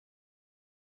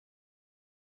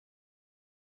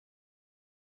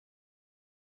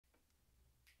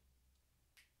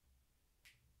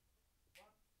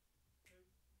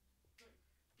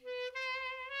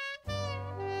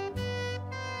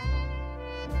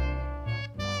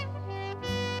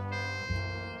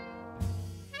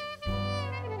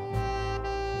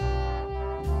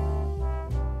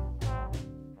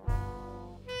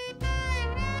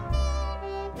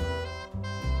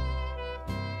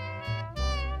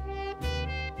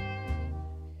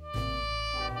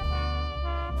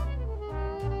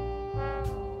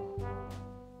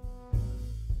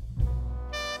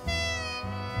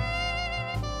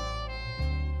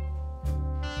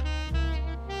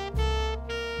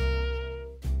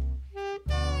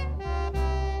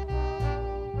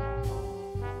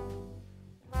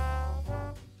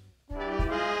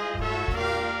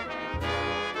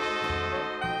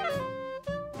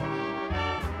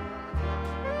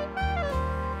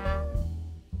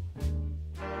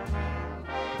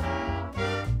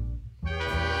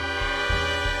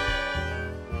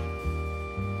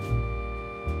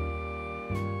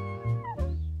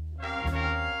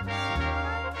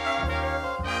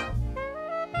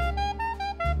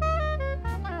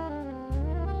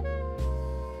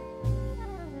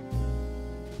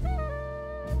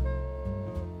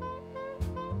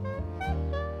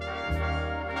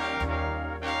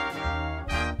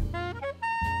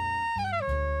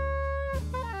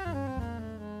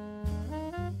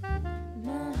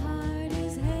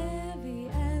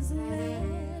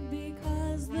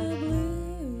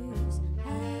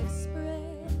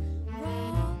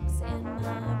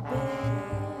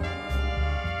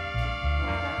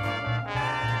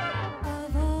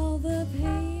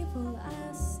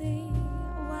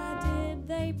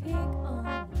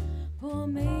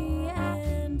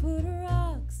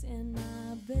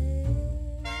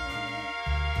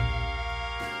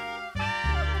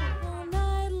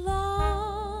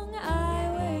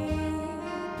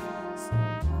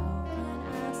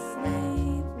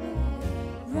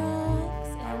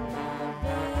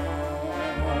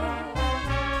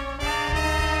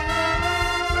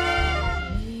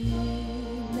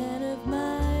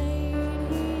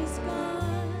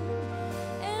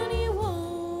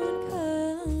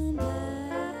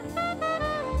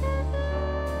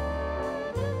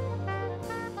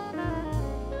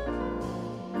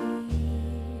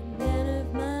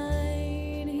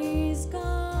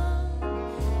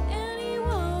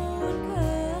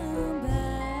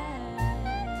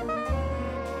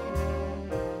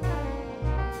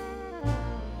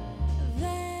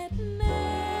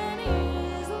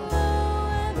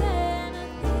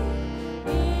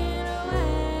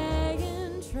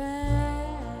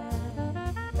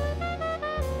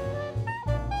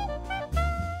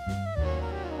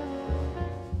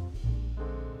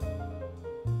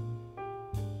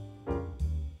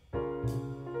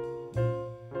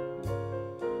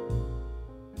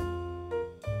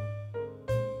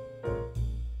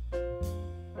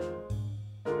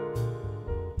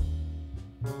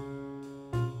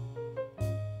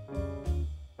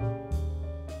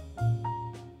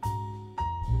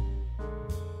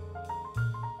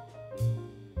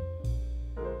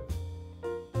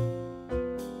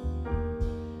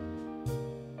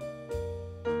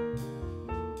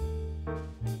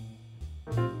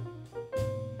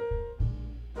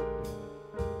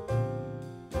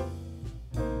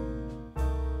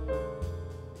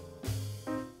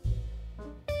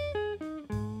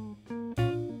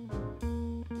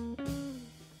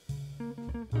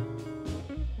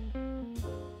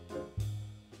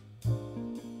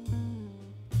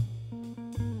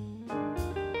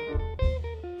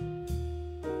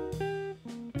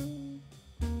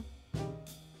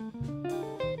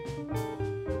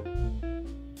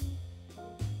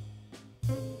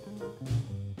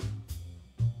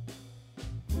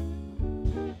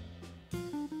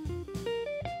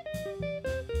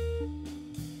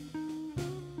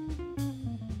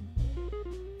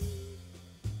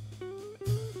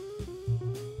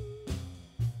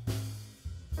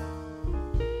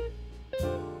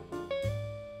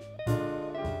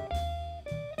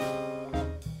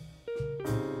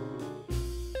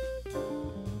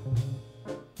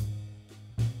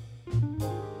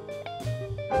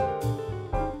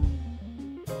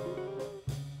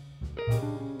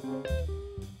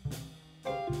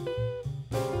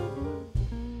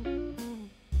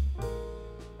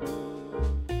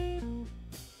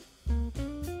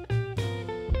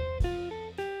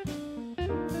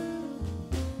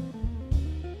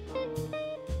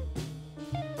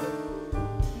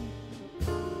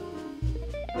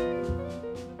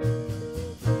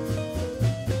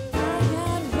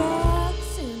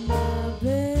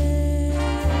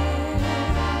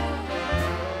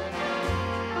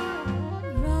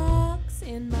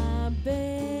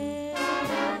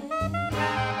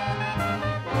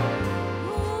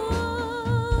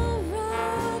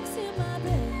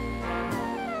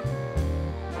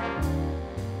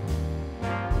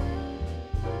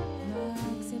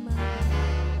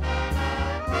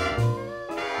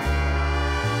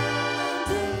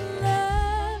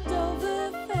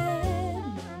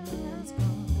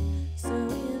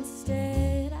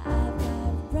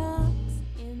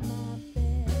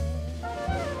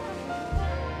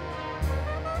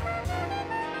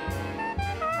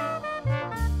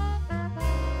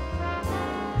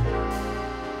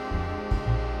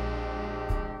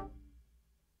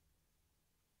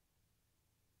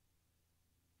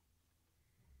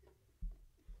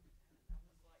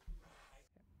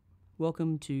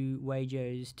Welcome to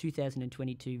WAYJO's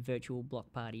 2022 virtual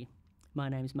block party. My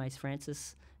name is Mace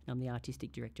Francis, and I'm the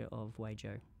Artistic Director of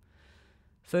WAYJO.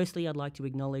 Firstly, I'd like to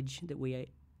acknowledge that we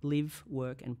live,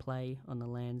 work and play on the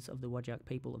lands of the Whadjuk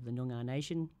people of the Noongar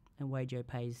Nation, and WAYJO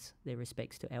pays their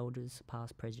respects to elders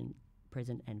past, present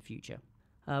and future.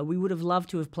 We would have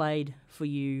loved to have played for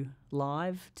you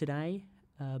live today,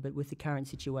 but with the current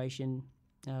situation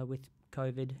with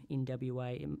COVID in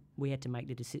WA, we had to make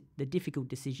the difficult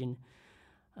decision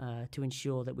to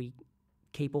ensure that we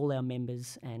keep all our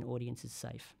members and audiences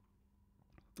safe.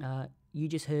 You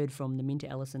just heard from the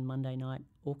MinterEllison Monday Night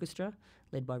Orchestra,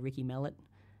 led by Ricki Malet,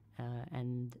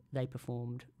 and they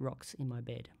performed Rocks in My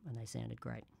Bed, and they sounded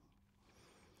great.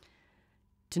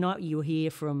 Tonight you'll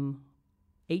hear from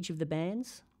each of the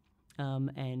bands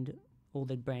and all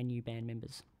the brand new band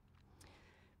members.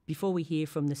 Before we hear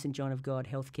from the St John of God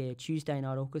Healthcare Tuesday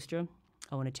Night Orchestra,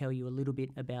 I want to tell you a little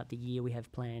bit about the year we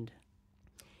have planned.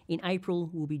 In April,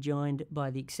 we'll be joined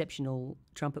by the exceptional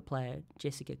trumpet player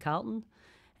Jessica Carlton,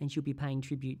 and she'll be paying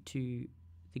tribute to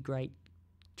the great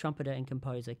trumpeter and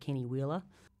composer Kenny Wheeler.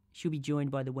 She'll be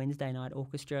joined by the Wednesday Night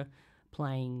Orchestra,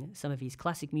 playing some of his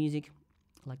classic music,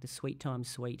 like the Sweet Time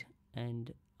Suite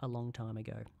and A Long Time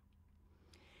Ago.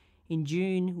 In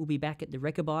June, we'll be back at the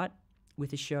Rechabite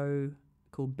with a show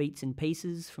called Beats and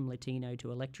Pieces, from Latino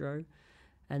to Electro,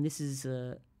 and this is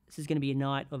going to be a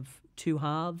night of two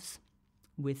halves,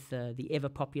 with the ever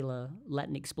popular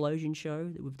Latin Explosion show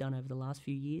that we've done over the last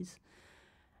few years,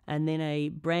 and then a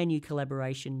brand new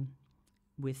collaboration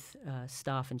with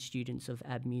staff and students of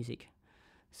AB Music.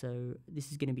 So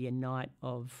this is going to be a night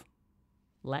of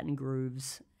Latin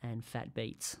grooves and fat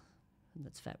beats.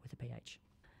 That's fat with a PH.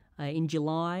 In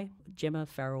July, Gemma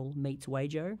Farrell meets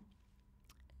WAYJO.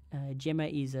 Gemma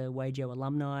is a WAYJO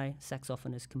alumni,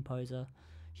 saxophonist, composer.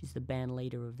 She's the band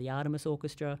leader of the Artemis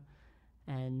Orchestra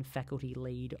and faculty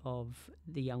lead of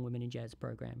the Young Women in Jazz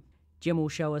program. Gemma will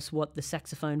show us what the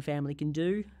saxophone family can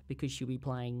do, because she'll be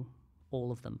playing all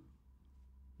of them,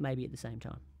 maybe at the same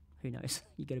time. Who knows?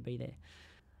 You've got to be there.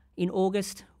 In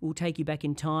August, we'll take you back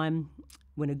in time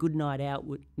when a good night out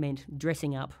meant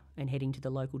dressing up and heading to the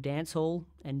local dance hall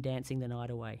and dancing the night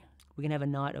away. We're going to have a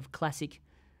night of classic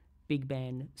big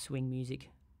band swing music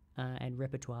and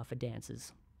repertoire for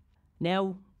dancers.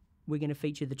 Now we're going to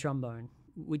feature the trombone,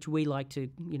 which we like to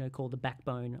call the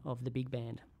backbone of the big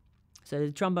band. So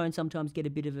the trombone sometimes get a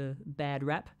bit of a bad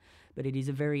rap, but it is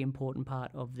a very important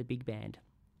part of the big band.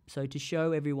 So to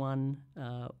show everyone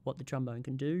what the trombone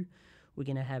can do, we're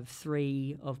going to have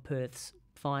three of Perth's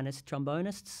finest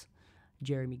trombonists,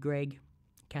 Jeremy Gregg,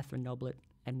 Catherine Noblet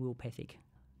and Will Pethick.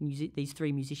 These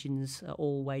three musicians are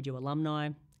all WAYJO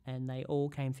alumni, and they all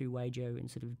came through WAYJO in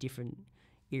sort of different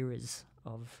eras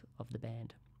of the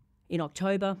band. In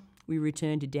October, we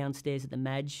returned to downstairs at the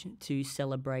Madge to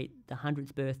celebrate the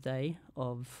 100th birthday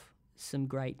of some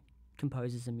great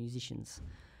composers and musicians.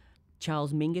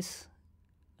 Charles Mingus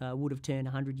would have turned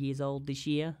 100 years old this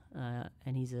year,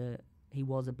 and he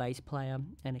was a bass player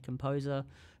and a composer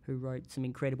who wrote some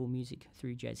incredible music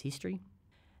through jazz history.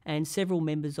 And several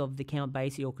members of the Count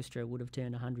Basie Orchestra would have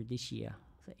turned 100 this year.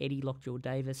 So Eddie Lockjaw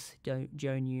Davis,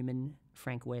 Joe Newman,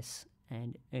 Frank Wess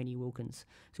and Ernie Wilkins.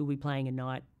 So we'll be playing a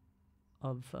night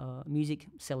of music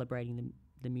celebrating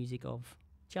the music of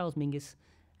Charles Mingus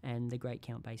and the great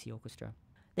Count Basie Orchestra.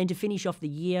 Then to finish off the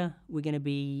year, we're going to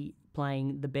be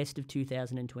playing the best of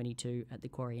 2022 at the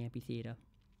Quarry Amphitheatre.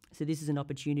 So this is an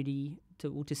opportunity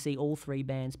to see all three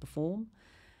bands perform,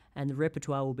 and the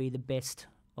repertoire will be the best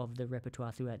of the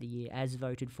repertoire throughout the year, as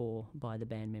voted for by the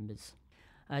band members.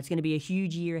 It's going to be a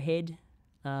huge year ahead,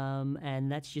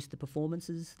 and that's just the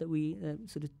performances that we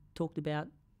sort of talked about.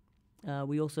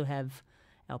 We also have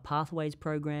our Pathways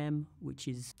program, which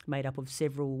is made up of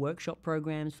several workshop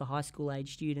programs for high school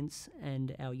age students,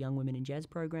 and our Young Women in Jazz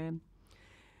program.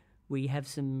 We have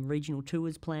some regional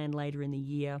tours planned later in the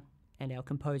year, and our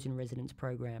Composer in Residence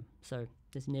program. So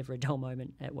there's never a dull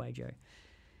moment at WAYJO.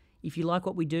 If you like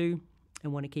what we do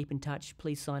and want to keep in touch,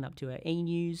 please sign up to our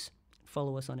e-news,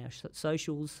 follow us on our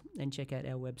socials, and check out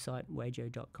our website,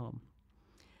 wayjo.com.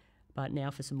 But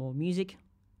now for some more music,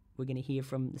 we're going to hear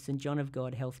from the St John of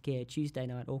God Healthcare Tuesday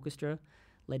Night Orchestra,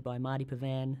 led by Marty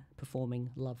Pervan, performing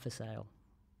Love for Sale.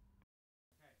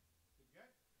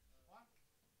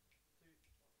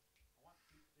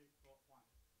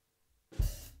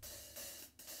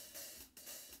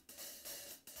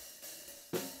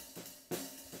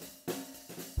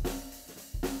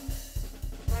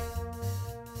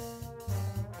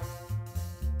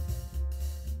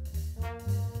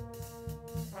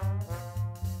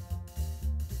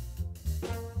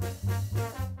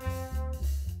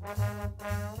 Thank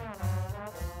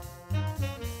you.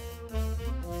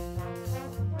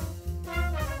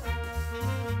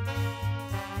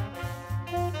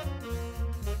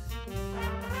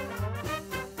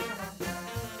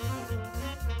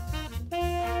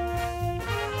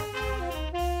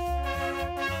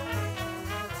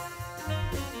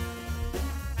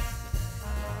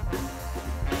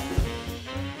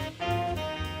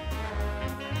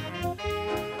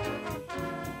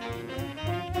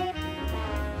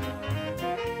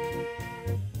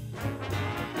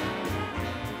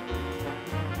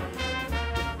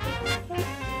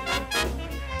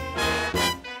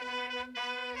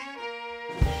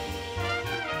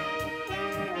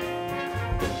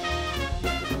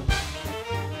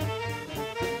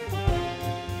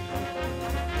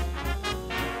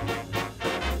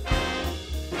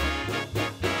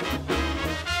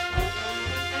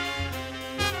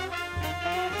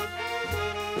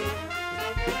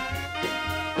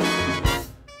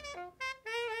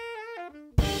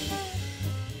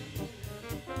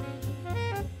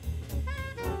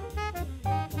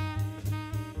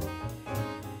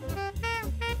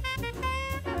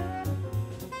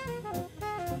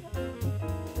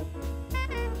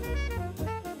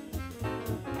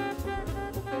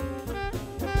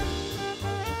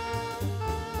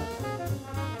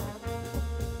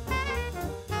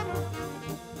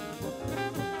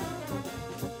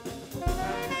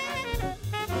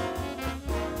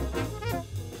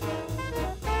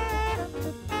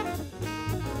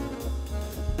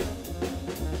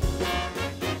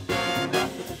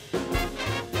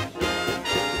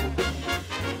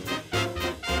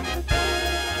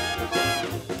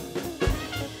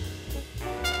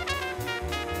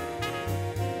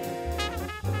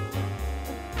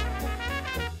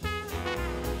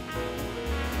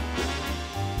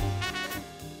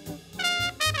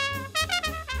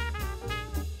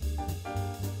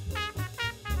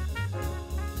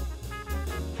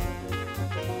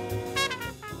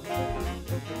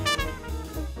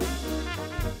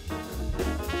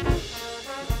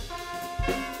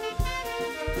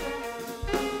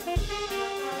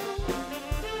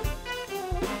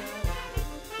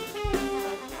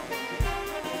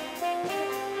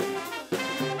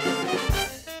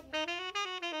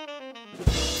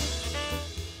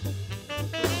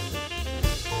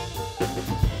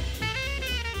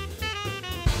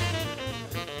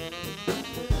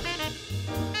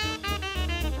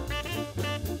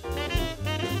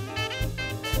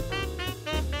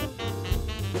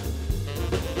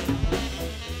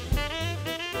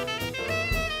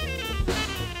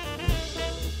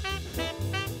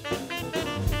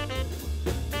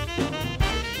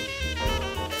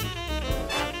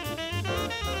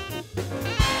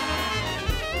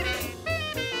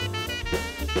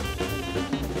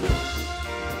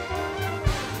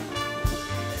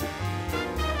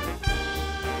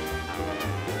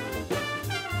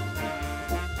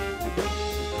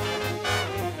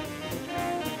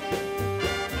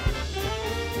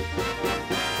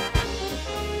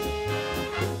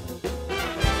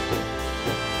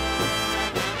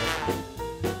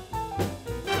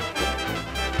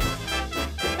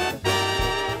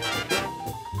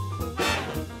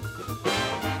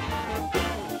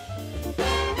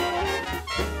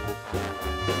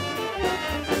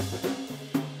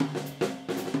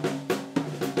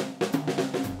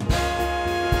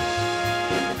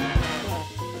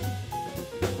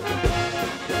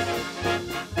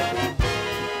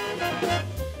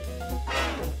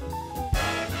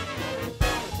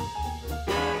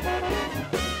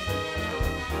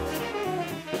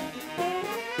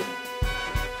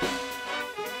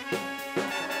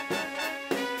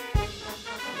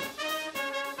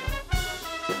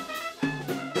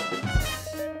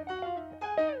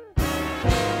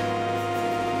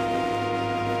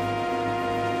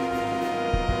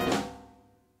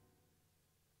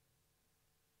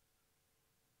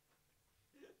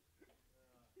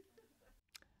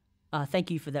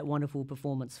 Thank you for that wonderful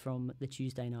performance from the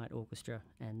Tuesday Night Orchestra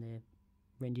and their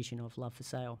rendition of Love for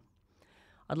Sale.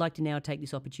 I'd like to now take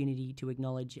this opportunity to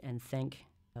acknowledge and thank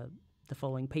the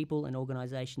following people and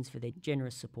organisations for their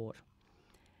generous support.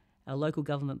 Our local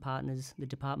government partners, the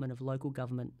Department of Local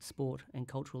Government, Sport and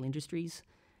Cultural Industries,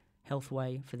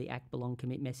 Healthway for the Act Belong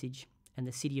Commit message, and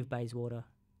the City of Bayswater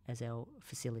as our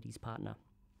facilities partner.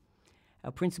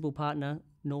 Our principal partner,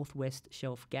 Northwest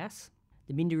Shelf Gas,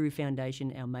 the Minderoo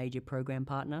Foundation, our major program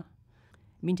partner,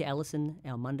 MinterEllison,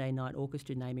 our Monday Night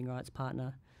Orchestra naming rights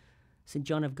partner, St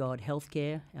John of God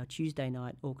Healthcare, our Tuesday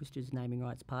Night Orchestra's naming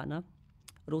rights partner.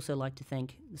 I'd also like to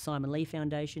thank the Simon Lee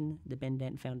Foundation, the Ben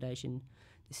Dant Foundation,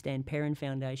 the Stan Perrin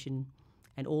Foundation,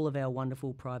 and all of our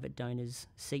wonderful private donors,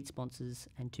 seat sponsors,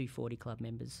 and 240 Club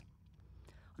members.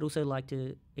 I'd also like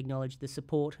to acknowledge the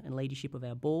support and leadership of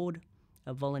our board,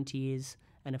 our volunteers,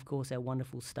 and of course our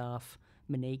wonderful staff,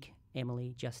 Monique,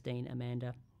 Emily, Justine,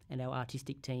 Amanda, and our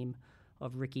artistic team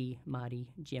of Ricki, Marty,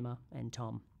 Gemma, and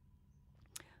Tom.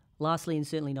 Lastly, and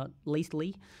certainly not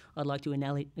leastly, I'd like to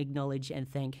acknowledge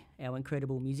and thank our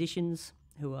incredible musicians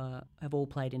who have all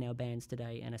played in our bands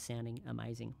today and are sounding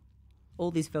amazing.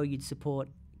 All this valued support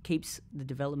keeps the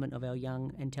development of our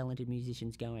young and talented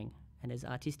musicians going, and as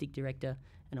Artistic Director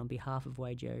and on behalf of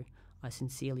WAYJO, I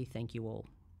sincerely thank you all.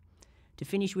 To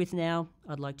finish with now,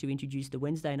 I'd like to introduce the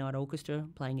Wednesday Night Orchestra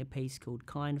playing a piece called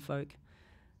Kind Folk,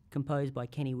 composed by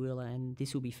Kenny Wheeler, and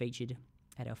this will be featured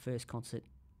at our first concert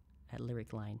at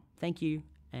Lyric Lane. Thank you,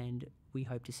 and we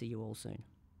hope to see you all soon.